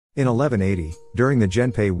In 1180, during the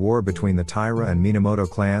Genpei War between the Taira and Minamoto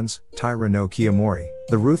clans, Taira no Kiyomori,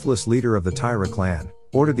 the ruthless leader of the Taira clan,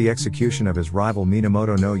 ordered the execution of his rival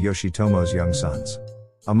Minamoto no Yoshitomo's young sons.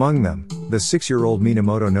 Among them, the 6-year-old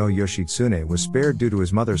Minamoto no Yoshitsune was spared due to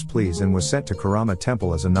his mother's pleas and was sent to Kurama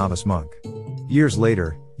Temple as a novice monk. Years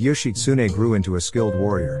later, Yoshitsune grew into a skilled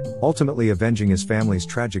warrior, ultimately avenging his family's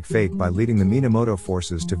tragic fate by leading the Minamoto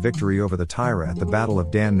forces to victory over the Taira at the Battle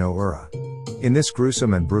of Dan-no-ura. In this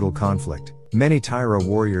gruesome and brutal conflict, many Taira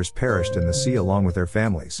warriors perished in the sea along with their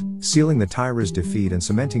families, sealing the Taira's defeat and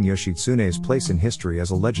cementing Yoshitsune's place in history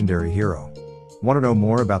as a legendary hero. Want to know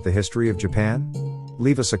more about the history of Japan?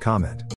 Leave us a comment.